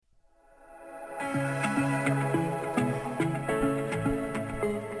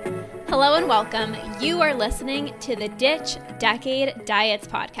Hello and welcome. You are listening to the Ditch Decade Diets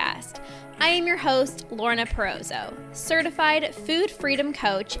podcast. I am your host, Lorna Perozzo, certified food freedom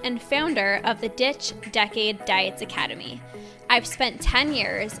coach and founder of the Ditch Decade Diets Academy. I've spent 10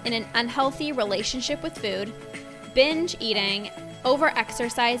 years in an unhealthy relationship with food, binge eating,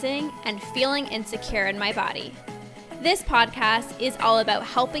 over-exercising, and feeling insecure in my body. This podcast is all about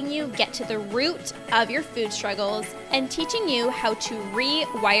helping you get to the root of your food struggles and teaching you how to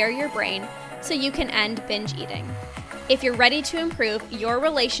rewire your brain so you can end binge eating. If you're ready to improve your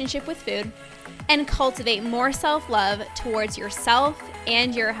relationship with food and cultivate more self-love towards yourself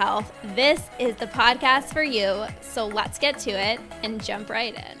and your health, this is the podcast for you. So let's get to it and jump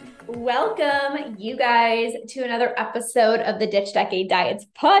right in. Welcome, you guys, to another episode of the Ditch Decade Diets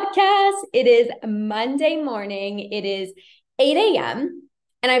podcast. It is Monday morning. It is 8 a.m.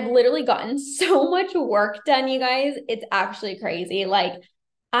 and I've literally gotten so much work done, you guys. It's actually crazy. Like,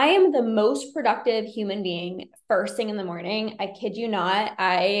 I am the most productive human being first thing in the morning. I kid you not.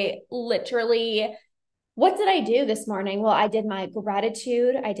 What did I do this morning? Well, I did my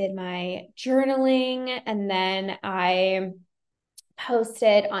gratitude. I did my journaling, and then I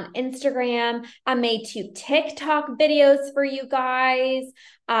posted on Instagram. I made 2 TikTok videos for you guys.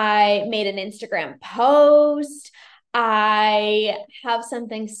 I made an Instagram post. I have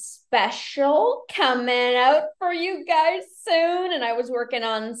something special coming out for you guys soon, and I was working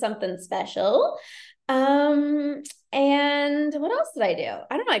on something special. And what else did I do?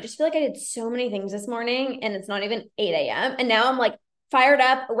 I don't know. I just feel like I did so many things this morning, and it's not even 8 a.m. And now I'm like fired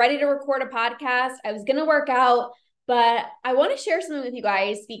up, ready to record a podcast. I was going to work out, but I want to share something with you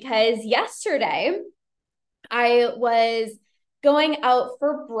guys because yesterday I was going out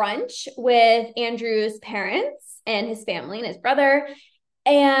for brunch with Andrew's parents and his family and his brother.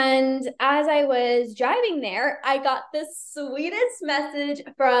 And as I was driving there, I got the sweetest message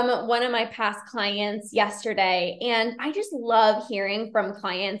from one of my past clients yesterday. And I just love hearing from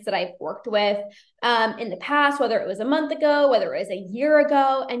clients that I've worked with in the past, whether it was a month ago, whether it was a year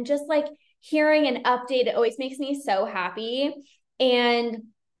ago, and just like hearing an update, it always makes me so happy. And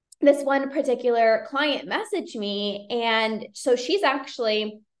this one particular client messaged me, and so she's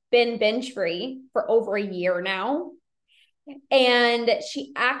actually been binge free for over a year now. And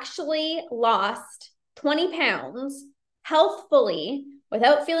she actually lost 20 pounds healthfully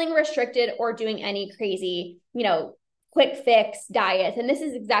without feeling restricted or doing any crazy, quick fix diets. And this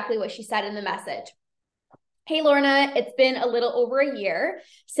is exactly what she said in the message. Hey, Lorna, it's been a little over a year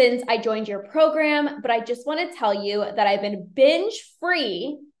since I joined your program, but I just want to tell you that I've been binge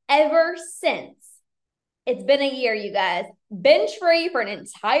free ever since. It's been a year, you guys, binge free for an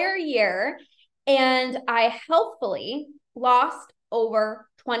entire year. And I healthfully lost over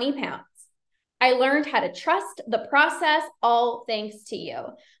 20 pounds. I learned how to trust the process, all thanks to you.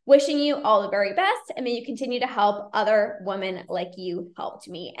 Wishing you all the very best, and may you continue to help other women like you helped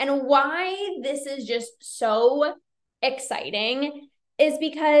me. And why this is just so exciting is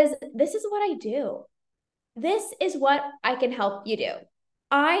because this is what I do. This is what I can help you do.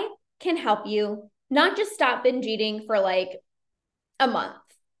 I can help you not just stop binge eating for like a month.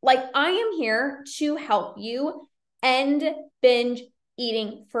 Like, I am here to help you end binge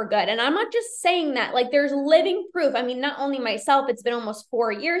eating for good. And I'm not just saying that, like, there's living proof. I mean, not only myself, it's been almost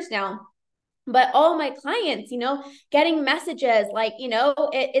 4 years now, but all my clients, getting messages like,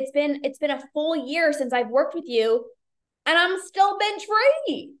 it's been a full year since I've worked with you and I'm still binge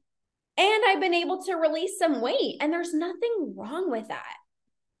free. And I've been able to release some weight, and there's nothing wrong with that.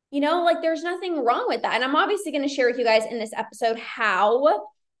 There's nothing wrong with that. And I'm obviously going to share with you guys in this episode how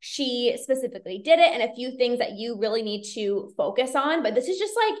she specifically did it and a few things that you really need to focus on. But this is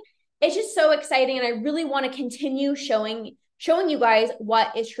just it's just so exciting. And I really want to continue showing you guys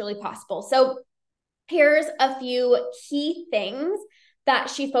what is truly possible. So here's a few key things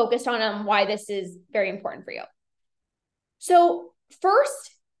that she focused on and why this is very important for you. So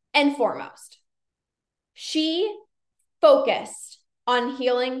first and foremost, she focused on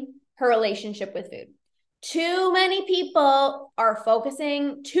healing her relationship with food. Too many people are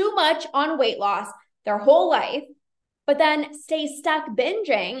focusing too much on weight loss their whole life, but then stay stuck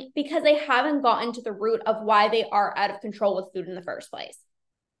binging because they haven't gotten to the root of why they are out of control with food in the first place,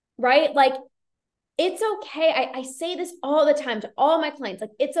 right? Like, it's okay. I say this all the time to all my clients. Like,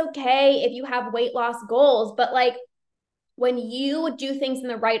 it's okay if you have weight loss goals, but like, when you do things in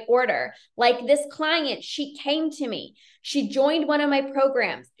the right order, like this client, she came to me, she joined one of my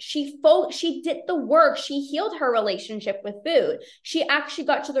programs, she did the work, she healed her relationship with food. She actually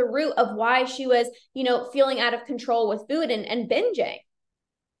got to the root of why she was, feeling out of control with food and binging.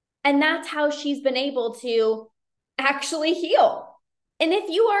 And that's how she's been able to actually heal. And if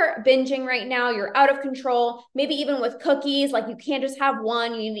you are binging right now, you're out of control, maybe even with cookies, like you can't just have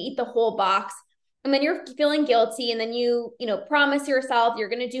one, you need to eat the whole box. And then you're feeling guilty, and then you promise yourself you're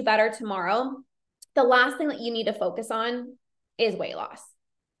going to do better tomorrow. The last thing that you need to focus on is weight loss.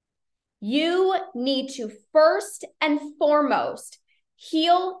 You need to first and foremost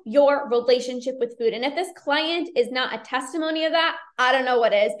heal your relationship with food. And if this client is not a testimony of that, I don't know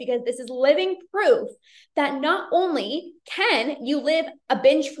what is, because this is living proof that not only can you live a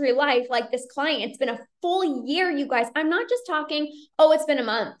binge-free life like this client, it's been a full year, you guys. I'm not just talking, oh, it's been a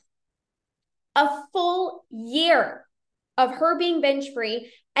month. A full year of her being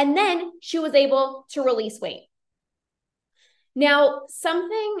binge-free, and then she was able to release weight. Now,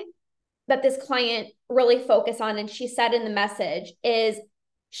 something that this client really focused on, and she said in the message, is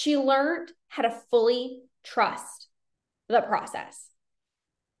she learned how to fully trust the process.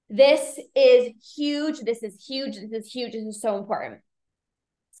 This is huge. This is huge. This is huge. This is so important.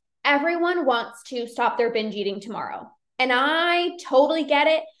 Everyone wants to stop their binge eating tomorrow. And I totally get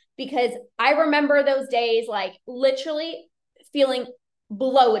it, because I remember those days, like literally feeling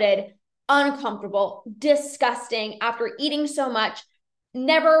bloated, uncomfortable, disgusting after eating so much,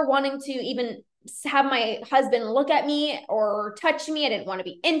 never wanting to even have my husband look at me or touch me. I didn't want to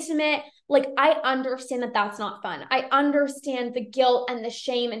be intimate. Like, I understand that that's not fun. I understand the guilt and the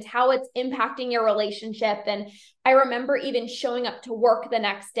shame and how it's impacting your relationship. And I remember even showing up to work the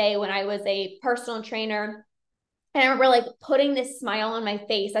next day when I was a personal trainer. And I remember like putting this smile on my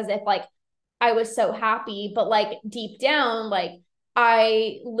face as if like I was so happy, but like deep down, like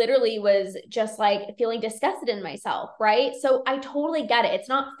I literally was just like feeling disgusted in myself, right? So I totally get it. It's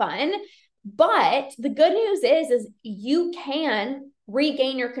not fun, but the good news is you can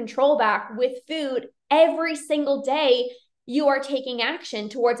regain your control back with food every single day. You are taking action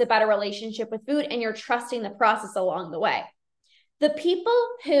towards a better relationship with food, and you're trusting the process along the way. The people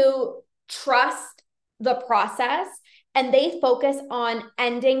who trust the process and they focus on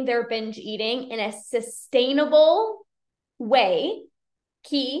ending their binge eating in a sustainable way,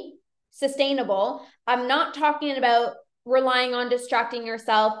 key, sustainable. I'm not talking about relying on distracting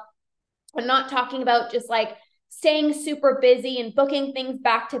yourself. I'm not talking about just like staying super busy and booking things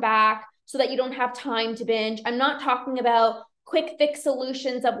back to back so that you don't have time to binge. I'm not talking about quick fix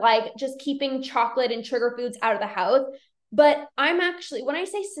solutions of like just keeping chocolate and sugar foods out of the house. But I'm actually, when I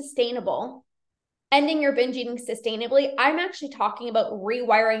say sustainable, ending your binge eating sustainably, I'm actually talking about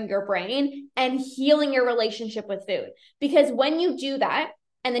rewiring your brain and healing your relationship with food. Because when you do that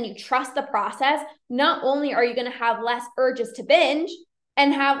and then you trust the process, not only are you going to have less urges to binge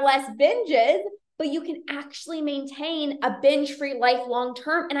and have less binges, but you can actually maintain a binge-free life long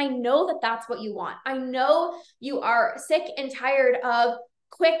term. And I know that that's what you want. I know you are sick and tired of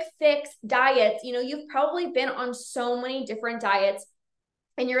quick fix diets. You've probably been on so many different diets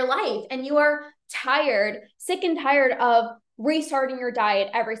in your life, and you are tired, sick and tired of restarting your diet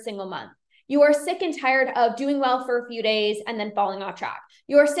every single month. You are sick and tired of doing well for a few days and then falling off track.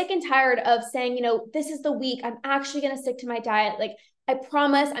 You are sick and tired of saying, this is the week I'm actually going to stick to my diet. Like, I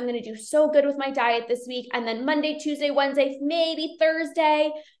promise I'm going to do so good with my diet this week. And then Monday, Tuesday, Wednesday, maybe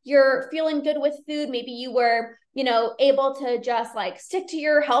Thursday, you're feeling good with food. Maybe you were, able to just like stick to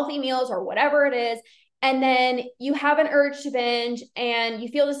your healthy meals or whatever it is. And then you have an urge to binge and you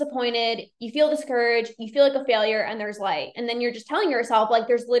feel disappointed, you feel discouraged, you feel like a failure, and there's light. And then you're just telling yourself, like,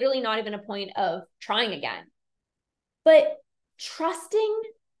 there's literally not even a point of trying again. But trusting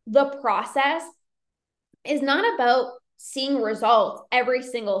the process is not about seeing results every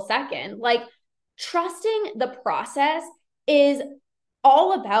single second. Like, trusting the process is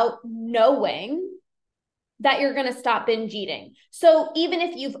all about knowing that you're going to stop binge eating. So even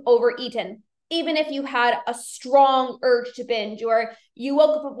if you've overeaten, even if you had a strong urge to binge, or you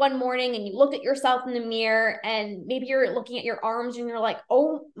woke up one morning and you looked at yourself in the mirror and maybe you're looking at your arms and you're like,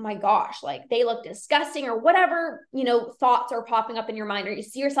 oh my gosh, like they look disgusting, or whatever, thoughts are popping up in your mind, or you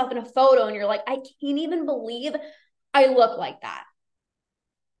see yourself in a photo and you're like, I can't even believe I look like that.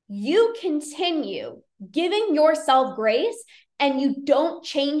 You continue giving yourself grace, and you don't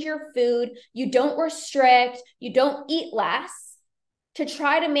change your food, you don't restrict, you don't eat less to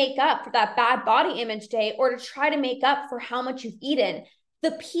try to make up for that bad body image day, or to try to make up for how much you've eaten.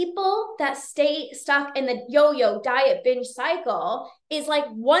 The people that stay stuck in the yo-yo diet binge cycle is like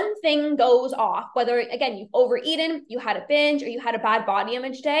one thing goes off, whether, again, you've overeaten, you had a binge, or you had a bad body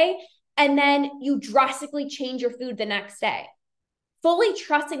image day, and then you drastically change your food the next day. Fully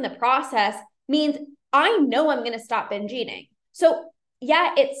trusting the process means I know I'm going to stop binge eating. So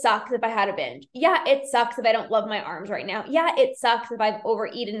yeah, it sucks if I had a binge. Yeah, it sucks if I don't love my arms right now. Yeah, it sucks if I've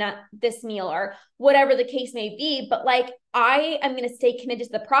overeaten at this meal or whatever the case may be. But like, I am going to stay committed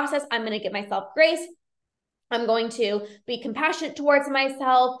to the process. I'm going to give myself grace. I'm going to be compassionate towards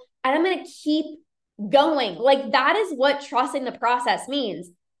myself, and I'm going to keep going. Like, that is what trusting the process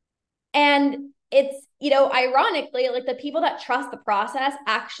means. And it's, ironically, like the people that trust the process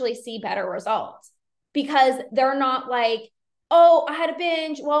actually see better results because they're not like, oh, I had a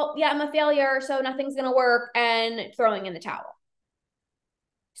binge. Well, yeah, I'm a failure, so nothing's going to work, and throwing in the towel.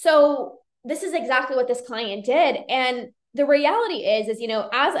 So this is exactly what this client did. And the reality is,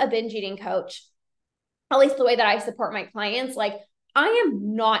 as a binge eating coach, at least the way that I support my clients, like, I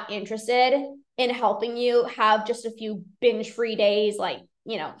am not interested in helping you have just a few binge-free days, like,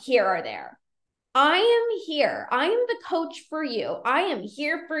 here or there. I am here. I am the coach for you. I am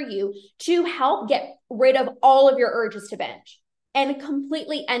here for you to help get rid of all of your urges to binge and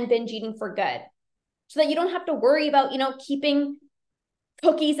completely end binge eating for good so that you don't have to worry about, keeping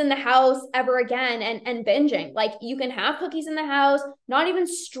cookies in the house ever again and binging. Like, you can have cookies in the house, not even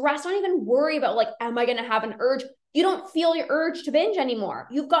stress, not even worry about like, am I going to have an urge? You don't feel your urge to binge anymore.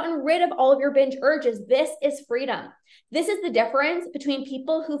 You've gotten rid of all of your binge urges. This is freedom. This is the difference between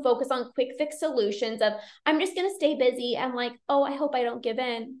people who focus on quick fix solutions of, I'm just going to stay busy and like, oh, I hope I don't give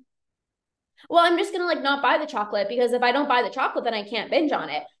in. Well, I'm just going to like not buy the chocolate because if I don't buy the chocolate, then I can't binge on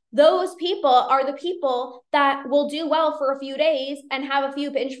it. Those people are the people that will do well for a few days and have a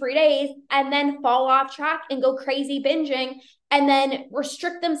few binge-free days and then fall off track and go crazy binging and then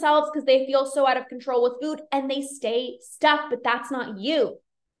restrict themselves because they feel so out of control with food and they stay stuck. But that's not you.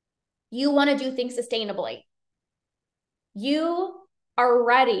 You want to do things sustainably. You are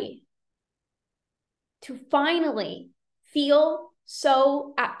ready to finally feel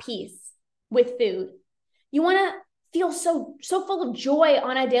so at peace with food. You want to feel so full of joy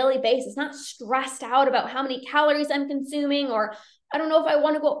on a daily basis, not stressed out about how many calories I'm consuming, or I don't know if I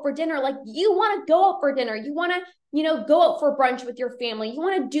want to go out for dinner. Like, you want to go out for dinner. You want to, go out for brunch with your family. You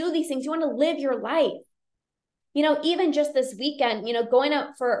want to do these things. You want to live your life. Even just this weekend, going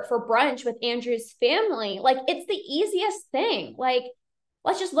out for brunch with Andrew's family, like, it's the easiest thing. Like,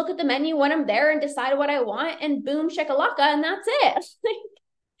 let's just look at the menu when I'm there and decide what I want and boom, shakalaka, and that's it.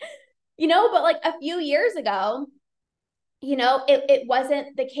 But like a few years ago, it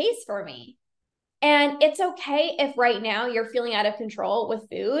wasn't the case for me. And it's okay if right now you're feeling out of control with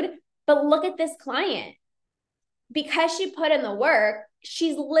food, but look at this client. Because she put in the work,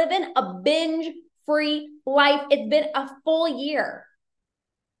 she's living a binge-free life. It's been a full year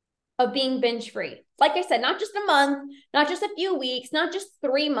of being binge-free. Like I said, not just a month, not just a few weeks, not just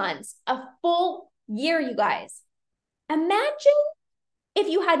 3 months, a full year, you guys. Imagine if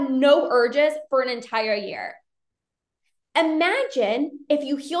you had no urges for an entire year. Imagine if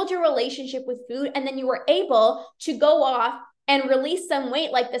you healed your relationship with food and then you were able to go off and release some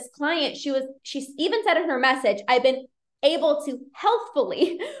weight like this client. She even said in her message, I've been able to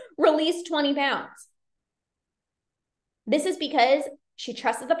healthfully release 20 pounds. This is because she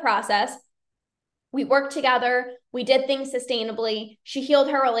trusted the process. We worked together. We did things sustainably. She healed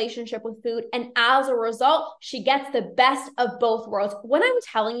her relationship with food. And as a result, she gets the best of both worlds. When I'm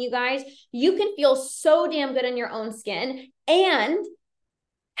telling you guys, you can feel so damn good in your own skin and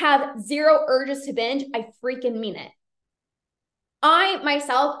have zero urges to binge. I freaking mean it. I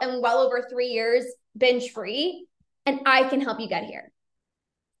myself am well over 3 years binge free, and I can help you get here.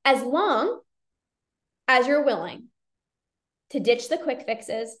 As long as you're willing to ditch the quick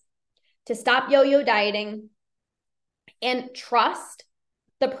fixes, to stop yo-yo dieting, and trust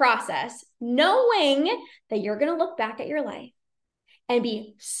the process, knowing that you're going to look back at your life and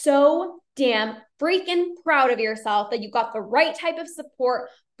be so damn freaking proud of yourself that you got the right type of support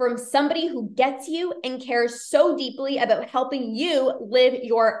from somebody who gets you and cares so deeply about helping you live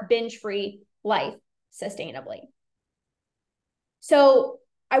your binge-free life sustainably. So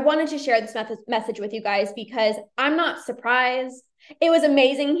I wanted to share this message with you guys because I'm not surprised. It was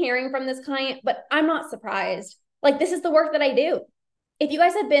amazing hearing from this client, but I'm not surprised. Like, this is the work that I do. If you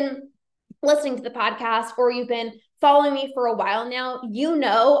guys have been listening to the podcast or you've been following me for a while now,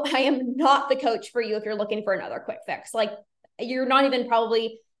 I am not the coach for you if you're looking for another quick fix. Like, you're not even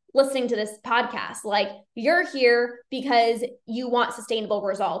probably listening to this podcast. Like, you're here because you want sustainable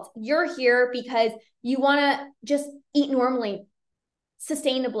results. You're here because you want to just eat normally,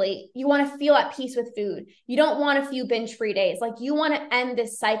 sustainably. You want to feel at peace with food. You don't want a few binge-free days. Like, you want to end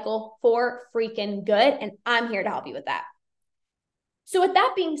this cycle for freaking good. And I'm here to help you with that. So with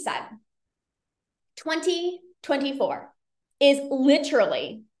that being said, 2024 is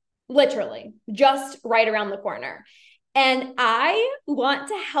literally just right around the corner. And I want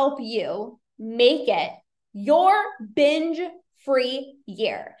to help you make it your binge-free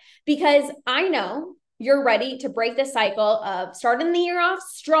year, because I know you're ready to break the cycle of starting the year off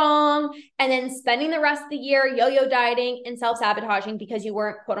strong and then spending the rest of the year yo-yo dieting and self-sabotaging because you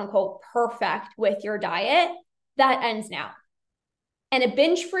weren't quote unquote perfect with your diet. That ends now. And a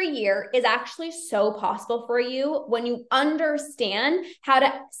binge-free year is actually so possible for you when you understand how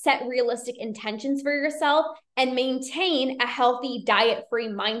to set realistic intentions for yourself and maintain a healthy diet-free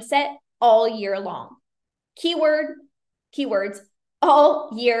mindset all year long. Keywords,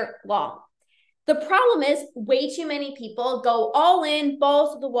 all year long. The problem is way too many people go all in,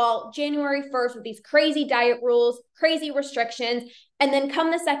 balls to the wall, January 1st with these crazy diet rules, crazy restrictions. And then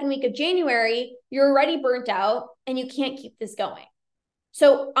come the second week of January, you're already burnt out and you can't keep this going.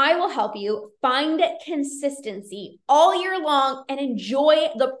 So I will help you find consistency all year long and enjoy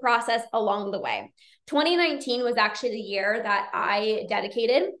the process along the way. 2019 was actually the year that I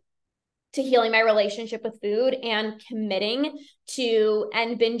dedicated to healing my relationship with food and committing to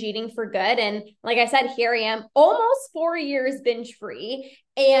end binge eating for good. And like I said, here I am almost 4 years binge free.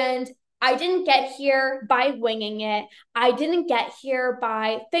 And I didn't get here by winging it. I didn't get here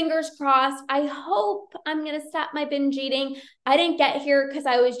by fingers crossed. I hope I'm going to stop my binge eating. I didn't get here because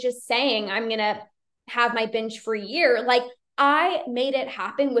I was just saying I'm going to have my binge free year. Like, I made it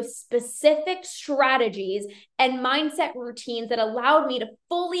happen with specific strategies and mindset routines that allowed me to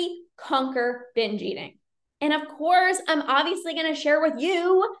fully conquer binge eating. And of course, I'm obviously going to share with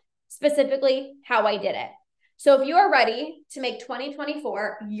you specifically how I did it. So if you are ready to make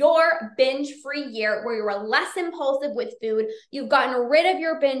 2024 your binge-free year where you are less impulsive with food, you've gotten rid of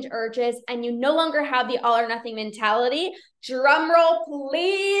your binge urges, and you no longer have the all or nothing mentality, drum roll,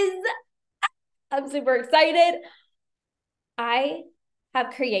 please. I'm super excited. I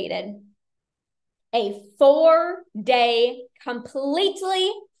have created a 4-day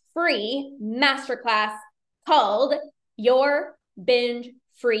completely free masterclass called Your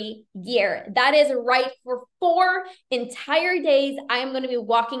Binge-Free Year. That is right. For 4 entire days, I am going to be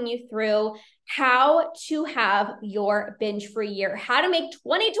walking you through how to have your binge-free year, how to make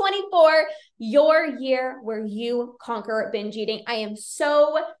 2024 your year where you conquer binge eating. I am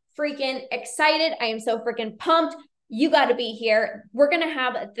so freaking excited. I am so freaking pumped. You got to be here. We're going to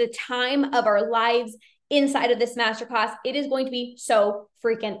have the time of our lives inside of this masterclass. It is going to be so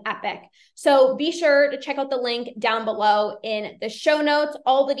freaking epic. So be sure to check out the link down below in the show notes.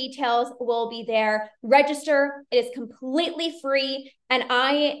 All the details will be there. Register. It is completely free. And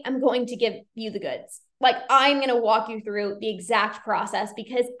I am going to give you the goods. Like, I'm going to walk you through the exact process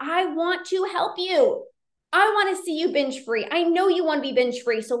because I want to help you. I want to see you binge free. I know you want to be binge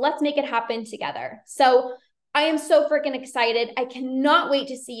free. So let's make it happen together. So I am so freaking excited. I cannot wait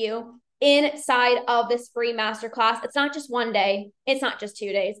to see you inside of this free masterclass. It's not just 1 day. It's not just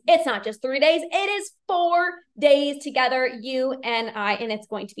 2 days. It's not just 3 days. It is 4 days together, you and I, and it's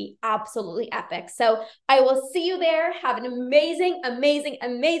going to be absolutely epic. So I will see you there. Have an amazing, amazing,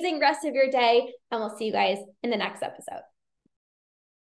 amazing rest of your day, and we'll see you guys in the next episode.